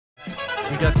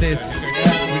We got this. We got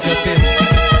this. We got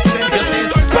this.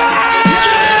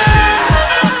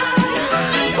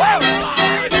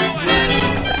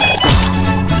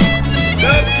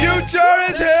 The future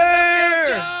is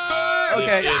here!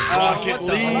 Okay, Rocket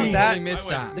League. Totally missed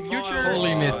that. The future.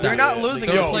 Totally missed that. They're not losing.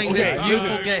 So Yo, we're playing okay, this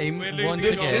beautiful game once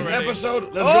This again.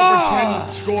 episode, let's go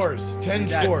for 10 scores. 10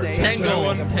 That's scores. safe. 10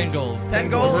 goals. 10 goals. 10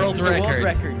 goals World is the world record.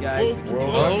 record, guys. We can do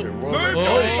this. World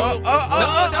record.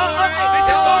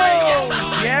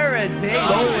 Jared,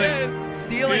 baby.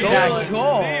 Stealing that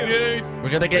goal. We're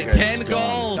gonna get 10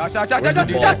 goals. Josh.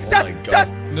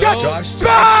 Josh.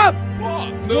 Bob!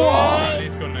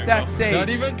 That's safe. Not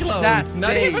even close. That's Not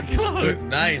safe. even close. Good.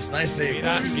 Nice save.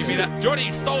 Give me that. Jordy,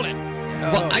 you stole it.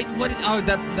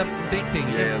 That big thing.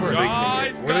 Yeah, of the course. big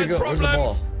Guys, thing. Where'd it go? Where's the ball?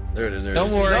 problems. There it is.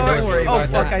 Don't worry. Don't worry Oh, about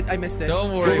fuck. that. I missed it.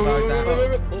 Don't worry about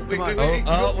that. Come on.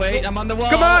 Oh, wait. I'm on the wall.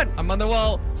 Come on. I'm on the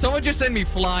wall. Someone just sent me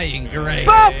flying. Great.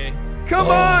 Bob! Come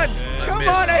on! I Come missed.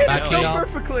 on! I hit it Backing so up.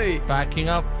 perfectly. Backing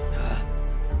up.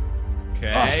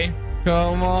 Okay.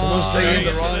 Come on. Someone's saying it the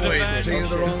Okay. wrong way. It's Saying it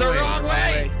the It's wrong the way. wrong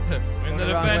way. Win the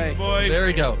the wrong defense, way. boys. There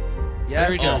we go. Yes,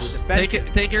 There we go.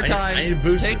 defensive. Take your time. I need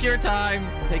boosters. Take your time.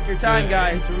 Take your time,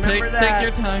 guys. Remember that. Take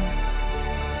your time.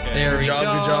 Okay. There we Good go.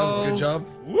 job. Good job.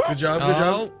 Good job.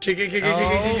 Oh. Kick it.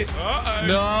 Uh-oh.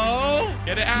 No.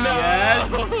 Get it out.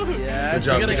 Yes. Good Yes.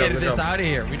 job. We gotta get good this job. out of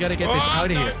here. We gotta get this Oh, out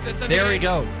of no, here. that's There we okay.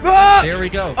 go. Ah! There we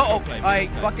go. Oh, I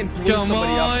fucking blew Come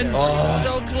somebody up on. there. Oh.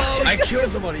 So close. I killed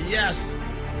somebody. Yes.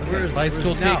 Where's High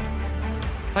school Now. kick.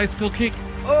 High school kick.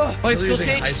 Oh, High school using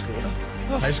kick. high school.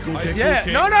 High school kick. yeah.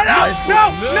 kick. No. High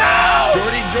school. No.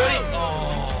 Jordy.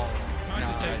 Oh.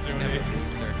 Nice attempt, Jordy.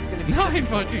 This is gonna be 9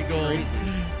 fucking goals. crazy.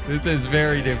 This is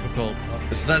very difficult.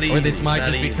 It's not easy. Or this might It's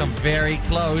just not easy. become very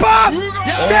close. Bob!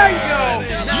 Yeah. There you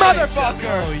go, Nice.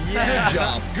 motherfucker. Oh, yeah. Good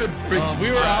job. Good freaking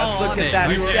We were all Look on at it. that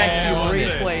We were sexy all on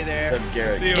it. replay there. Except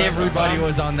Garrett. See you. Everybody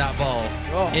was on that ball.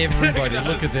 Oh. Everybody.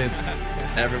 Look at this.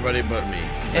 Everybody but me.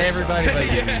 Everybody but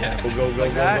you. Go,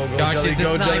 that? Josh Jelly, is a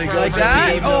go, Jelly, sniper. go, Like Jelly.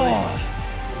 that? Team. Oh.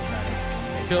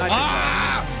 Snipe it,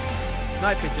 Ah!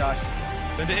 Snipe it, Josh.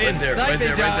 Send it Right in. there, Snipe right it,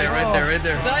 there, Josh. right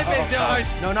there. Snipe it, Josh.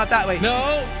 No, not that way.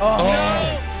 No. Oh.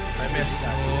 I missed.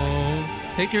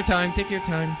 Oh. Take your time. Take your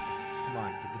time. Come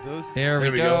on, get the boost. There we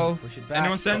There we go. go. Push it back.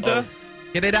 Anyone center?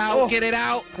 Get it out. Oh. Get it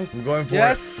out. I'm going for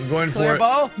Yes. it. I'm going Clear for it.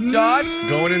 ball. Josh.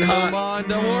 Going in Come hot. on.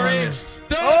 Don't worry. Missed.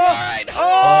 Don't Oh. worry.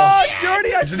 Oh,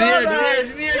 Jordy, I It's saw in the air, that.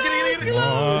 it's in the air, get it.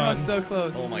 That was so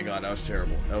close. Oh my god, that was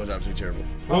terrible. That was absolutely terrible.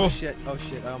 Oh Oh. shit. Oh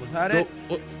shit. I almost had Go.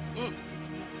 it.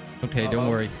 Okay, Uh-oh. don't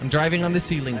worry. I'm driving on the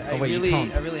ceiling. I Oh wait, really, you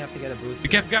can't. I really have to get a boost. Be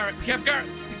careful, Garrett. Be careful, Garrett.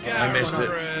 Be careful. I missed it.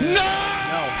 No!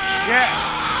 No shit.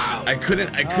 I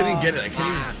couldn't get it. I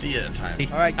couldn't even see it at time.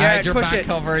 All right, I Garrett, had your push back it.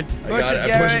 covered. I Push got it, it. I'm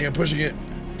Garrett. pushing it.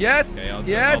 Yes. Okay, I'll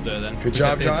Yes. do it then. Good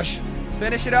job, this. Josh.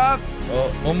 Finish it off. Oh,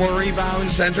 One more rebound.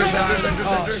 center.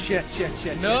 Oh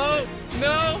shit. No,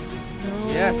 no.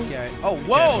 Yes, Garrett. Oh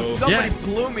whoa! Careful. Somebody Yes.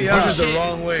 blew me Oh, up. Pushes the shit.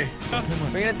 wrong way.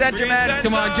 Bring it in center, Bring it man. center.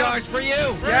 Come on, Josh, for you.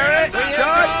 Garrett, For you,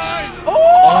 Josh.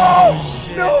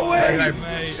 Oh! No way!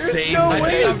 There's There's no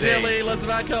way. Back up, Billy. Let's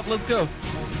back up. Let's go.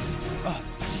 Oh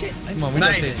shit! Come on, we got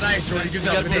Nice, this. nice, Jordy. Good We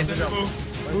job. got Good job. this. Good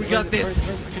job. We got this.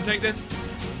 I can take this.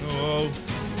 Oh.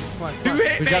 Come on, You come on.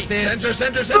 hit We me. got this.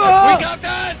 Center. Oh! We got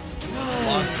this.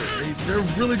 They're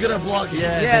really good at blocking.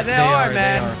 Yeah, they are,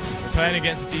 man. We're playing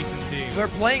against a decent team. We're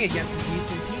playing against a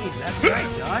decent team. That's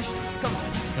right, Josh. Come on.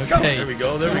 Okay. There we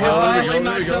go. There we Oh, go. he There we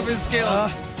matched up go. his skill.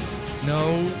 Uh,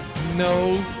 No,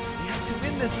 no. we have to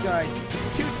win this, guys. It's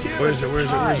 2-2. Where is it? It's Where is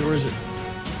it? tied. Where is it? Where is it?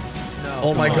 No.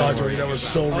 Oh my Come God, on. Jordy, that was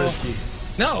so risky.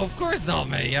 No, of course not,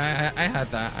 mate. I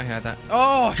had that. I had that.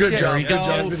 Oh Good shit. job. There we Good go.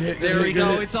 job. Good hit. Good There hit, we good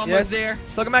go. hit. It's almost Yes. there.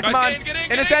 Slug him back. Come Guys, on. get in, In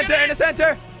the get center. in. In the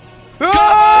center. I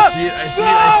Oh! see it. I see it. No!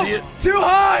 I see it. Too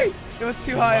high. It was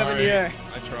too high up in the Sorry. air.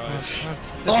 I tried.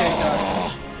 It's okay,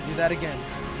 Josh. Do that again.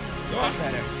 Oh.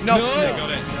 Better. No. No. I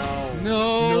got it.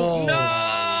 No. No. No.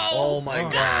 Oh my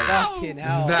God. Fucking This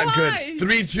is hell. not Why? good.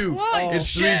 3-2. Why? It's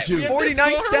Shit, 3-2. we have to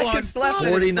 49 score seconds one. left. and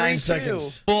it's 49 3-2.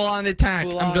 seconds. Full on attack.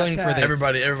 Full I'm on going for attack. this.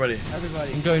 Everybody. Everybody.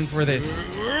 I'm going for this.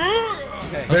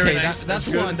 Okay. Very Okay, nice. that's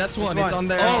good. one. That's one. That's It's one. on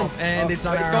there. Oh. And it's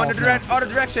on It's our going half to now. auto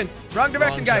direction. Wrong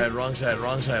direction, guys. Wrong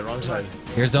side.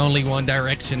 There's only one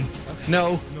direction.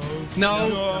 No. No.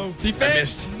 No.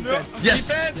 Defense. No. Yes.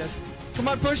 Defense. Yes. Come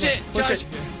on, push it. Push Josh. it.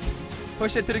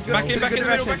 Push it to the good, Back to in, the back in good the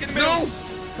middle, direction. back in the middle.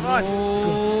 Come on.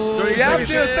 Oh, 30 We have to.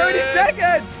 seconds. 30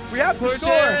 seconds. We have to Push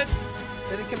score. it.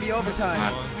 Then it can be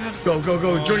overtime. Go.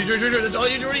 Jordy. That's all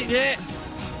you, Jordy. Yeah.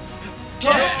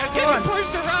 Come Get on.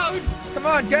 pushed around. Come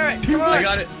on, Garrett. Come on. I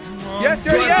got it. Yes,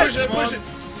 Come Jordy. on, Yes. push it.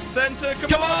 Center,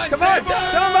 Come on. Come on. Save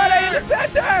us. Somebody in the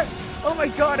center. Oh my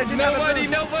God, I didn't have a Nobody.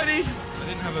 boost. Nobody. I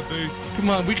didn't have a boost. Come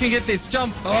on, we can get this.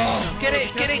 Jump. Oh, Get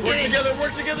it, get it, work get it. together,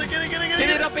 work together. Get it. Hit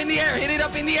it up in the air. Hit it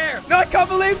up in the air. No, I can't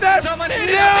believe that. Someone hit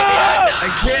it up in the air. I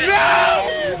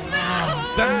can't.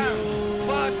 Damn.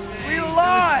 Fuck. We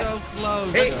lost. So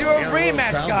close. Let's do a we gotta roll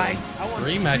rematch, crown. guys. I want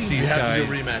Rematch We these have guys. to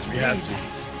do a rematch. We have to.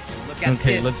 Look at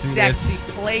Okay, this let's do this. sexy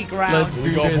playground. Let's Here do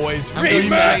we go, this. boys. I'm going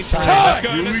Rematch straight for time. it. Let's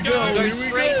go, Here we let's go. go. I'm going Here we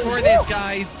straight go. for this,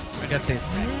 guys. I got this.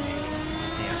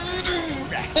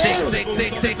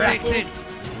 Six.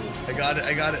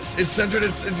 I got it. It's centered.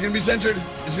 It's gonna be centered.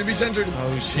 It's gonna be centered.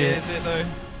 Oh shit. Is it though?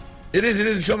 It is.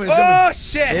 It's coming. Oh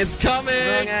shit! It's coming.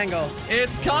 Wrong angle.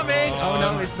 It's coming. Oh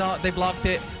no, it's not. They blocked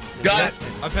it. Got it.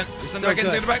 I pen. So Send it back in.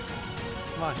 good. Send it back.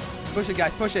 Come on, push it,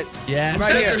 guys. Push it. Yes.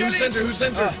 Right Center. here. Who's center? Who's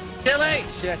center? Kill it.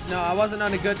 Shit! No, I wasn't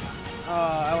on a good.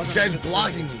 I This wasn't. guy's on a good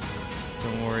blocking me.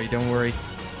 Don't worry. Don't worry.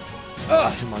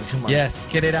 Ugh. Come on. Yes.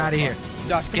 Get it out of here.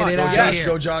 Josh, come Get on. it Go, out of Josh. here.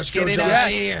 Go, Josh. Go, Get it Josh. out Yes.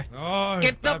 of here. Oh,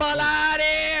 Get the bad ball ball. out of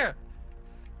here.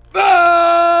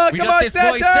 Oh, We come got on, this,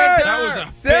 center. boys. Center. That was a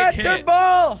big Center hit.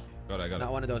 ball. Got it.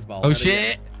 Not one of those balls. Oh Not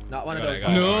shit. Not one of Got those it,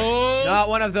 balls. got it. No. Not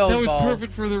one of those That was balls.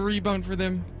 perfect for the rebound for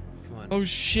them. Come on. Oh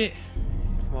shit.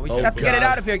 Come on. We just Oh, have to get it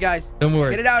God. out of here, guys. Don't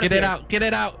worry. Get it out of Get it here. out. Get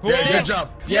it out. Yeah, Whoa. good job.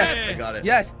 Yes. I got it.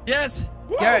 Yes. Yes.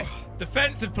 Whoa. Garrett.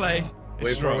 Defensive play.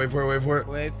 Wait for it. Wait for it.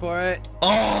 Wait for it.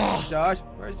 Oh! Josh,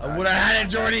 where's I Josh? would have had it,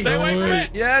 Jordy. Stay away from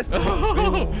it. Yes.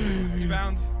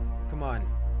 Rebound. Come on.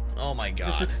 Oh my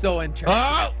God. This is so interesting.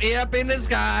 Oh, up in the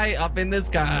sky. Up in the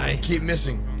sky. Keep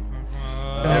missing.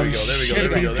 Oh, There we go. There we go. shit, There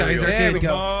we these go. There we guys go. are There we good.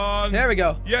 go. Come on. There we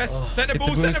go. Yes. Send the Hit ball.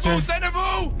 the Send the ball. booster. Send the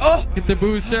ball. Oh. Hit the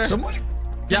booster. Someone.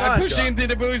 Yeah, Come I'm on. pushing into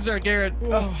the booster, Garrett.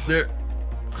 There.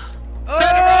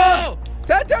 Oh.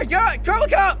 Center. Girl,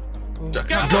 come.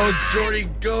 Go, Jordy.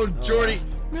 Go, Jordy.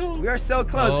 No. We are so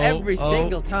close every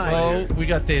single time. Oh, we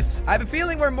got this. I have a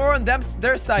feeling we're more on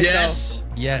their side, Yes.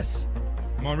 Yes.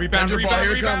 Come on, rebound, Center ball, rebound,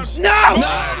 here it rebound. comes. though. No.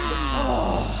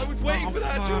 I was waiting for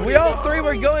that, fuck. Jordy. We all three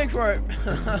were going for it.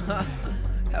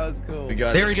 That was cool. We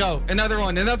got There this. we go. Another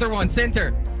one.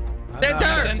 Center. Center.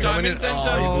 Center. Coming in. Center.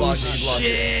 Oh, he Oh, blocked it. He blocked it.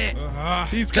 shit. Ah.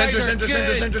 These guys Center,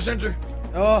 are good. center.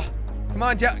 Oh, come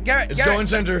on, Garrett. It's going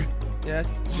center. Yes.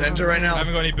 Center right I now.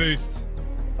 haven't got any boost.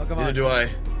 Oh, come on. Neither do I.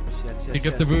 Shit. Pick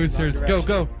up the boosters. Wrong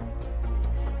Go.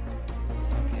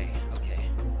 Okay.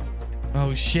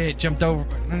 Oh shit. Jumped over.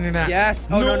 None of that. Yes.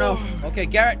 Oh, No. no. Okay,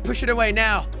 Garrett, push it away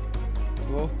now.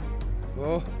 Go.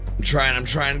 I'm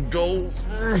trying. Go.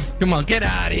 Come on. Get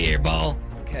out of here, ball.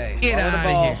 Okay. Get follow the outta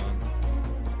ball. here.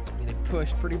 Getting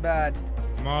pushed pretty bad.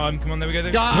 Come on, there we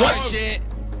go. Oh shit.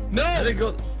 Let No. it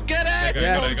go. Get it.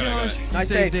 Yes. Go, Got it. Josh. You Nice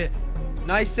saved save. it.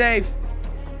 Nice save.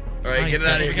 All right, Nice, get it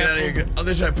out of here. be Get out of here. careful.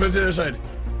 Other side. Put it to the other side.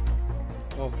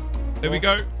 Oh. There we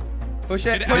go. Push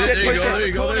it. Get Push There it. you Push go. There it.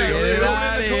 you go. There you go. There you Get go.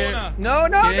 out of here. No.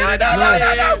 Get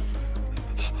out of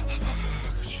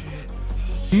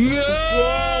No.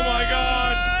 Oh my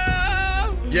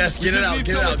God. Yes, get it out.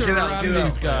 Get it out. Get it out. Get it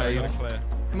These out. guys.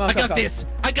 Come on, I got come. this.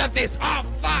 I got this. Oh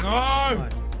fuck. No.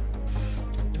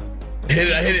 Hit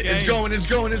it. I hit it. It's Game. going. It's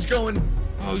going. It's going.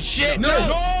 Oh shit. No.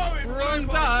 No. Wrong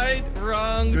side.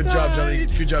 Wrong Good side. job, Jelly.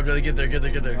 Good job, Jelly. Get there. Get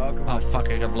there. Get there. Oh, come Oh on. fuck.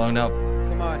 I got blown up.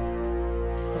 Come on.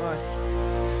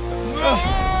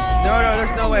 No,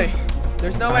 there's no way.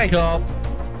 There's no way. Back up.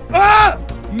 Ah!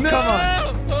 No. Come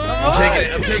on. I'm taking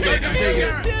it. I'm taking it. I'm taking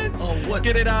it. Yes. Oh, what?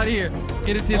 Get it out of here.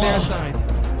 Get it to their Oh. side.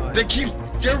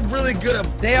 They're really good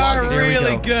at They are blocking. There we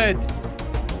really go. good.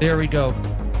 There we go.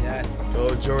 Yes.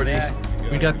 Go, Jordy. Yes.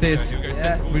 We got this. Here we go.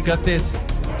 Yes. We got this.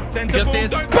 Center We got ball.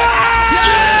 this. Don't.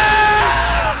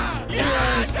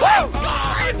 Yes. I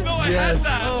thought I had Yes.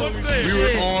 that. Oh, What's this? We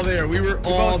were all there. We were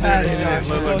all both there. had to it, hit Josh.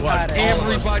 We Look, both watch. had it. All of us.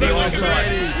 Everybody We all was saw it.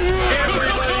 ready.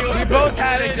 Everybody was We both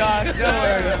had it, Josh. No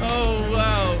worries. Oh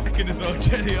wow. I can as well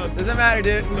jelly on. Doesn't matter,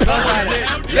 dude. We both had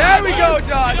it. There we go,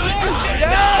 Josh.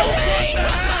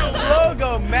 Yes. Slow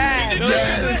go mad.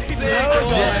 Yes. Slow go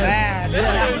mad.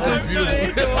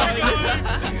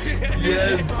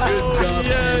 Yes. Good job,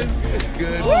 Yes. team.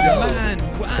 Good Oh job. man.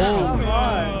 Wow. Come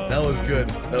on. That was good.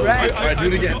 That was Right. good. All right, do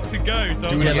it again. To go, so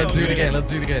Do it Yeah, again. let's do it again. Let's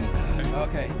do it again.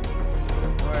 Okay.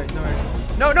 No worries.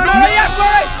 No. Yes,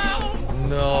 Suarez.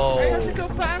 No. I have to go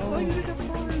back. I need to go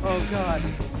forward. Oh God.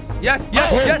 Yes.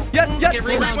 Yes. Get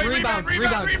rebound.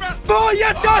 Oh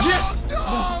yes, Josh. Yes.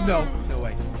 No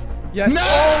way. Yes. No!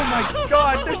 Oh my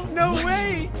God. There's no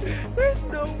way. There's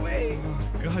no way.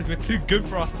 Guys, we're too good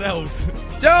for ourselves.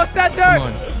 Joe center. Come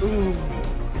on. Ooh.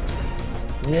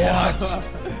 What?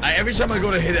 Every time I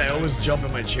go to hit it, I always jump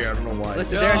in my chair. I don't know why.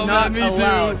 Listen, Yo, they're man, not me too.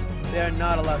 allowed. They're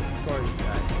not allowed to score these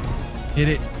guys. Hit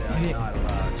it. They Hit are it. not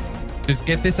allowed. Just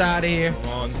get this out of here. Come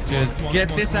on. Just get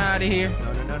this out of here.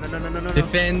 No.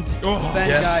 Defend. Oh,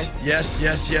 Defend, guys. Yes.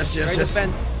 Right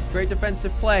defend. Great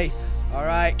defensive play. All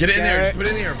right. Get it in there. Garrett. Just put it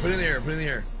in the air. Put it in the air. Put it in the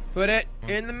air. Put it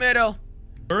in the middle.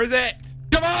 Where is it?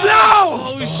 Come on!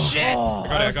 No! Oh shit! Oh, I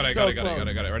got that was it. so Got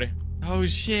close. it. Ready? Oh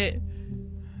shit!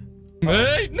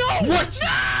 Hey, no! What?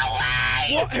 No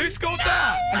way! What? Who scored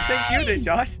that? I think you did,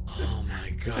 Josh. Oh my I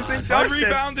think god. Josh I did.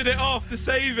 rebounded it off to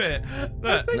save it.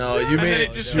 Look. No, you And then made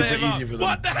it it just super set him up. easy for them.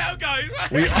 What the hell, guys?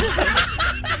 We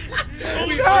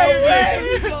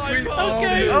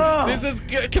Okay, Oh. this is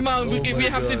good. Come on, Oh we my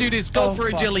have to God. do this. Go Oh, for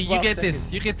it, fuck. Jelly. You 12 get this.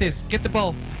 seconds. You get this. Get the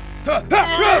ball. I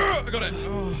got it.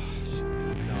 Oh,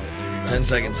 10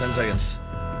 seconds. 10 seconds.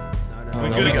 No. we're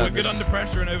no, good, we got we're good this. under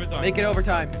pressure in overtime. Make it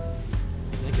overtime.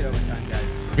 Make it overtime,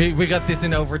 guys. We got this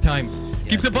in overtime.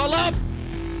 Keep the ball up.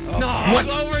 Oh. No, What?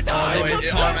 overtime. Oh, no,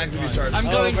 it automatically restarts. I'm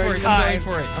going for it. I'm Overtime. going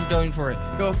for it. I'm going for it.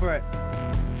 Go for it.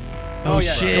 Oh,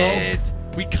 yeah. shit!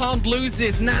 We can't lose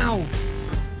this now.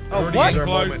 Oh, Already what? This is our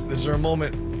Close. moment. This is our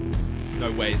moment.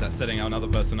 No way is that setting another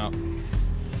person up.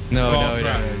 No, Oh,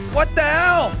 crap. What the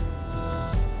hell?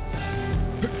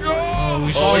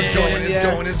 Oh, Oh, it's shit. going. It's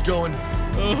Yeah. going. It's going.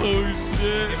 Oh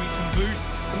shit! Give me some boost.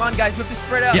 Come on, guys. Move the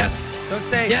spread out. Yes. Don't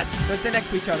stay. Yes. Don't stay next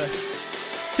to each other.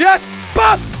 Yes.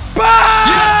 Bop. Bop.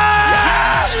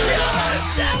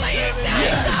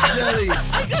 Jelly.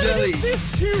 Jelly.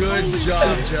 Good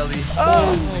job, Jelly.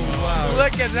 Oh, wow.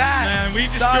 look at that. Man, we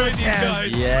Solid destroyed these chance.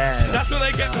 guys. Yeah. That's what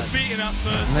they get for beating us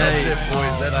first. That's it,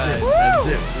 boys. That's it. That's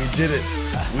it. We did it.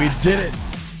 We did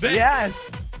it.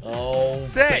 Yes. Oh,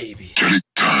 Sick. baby.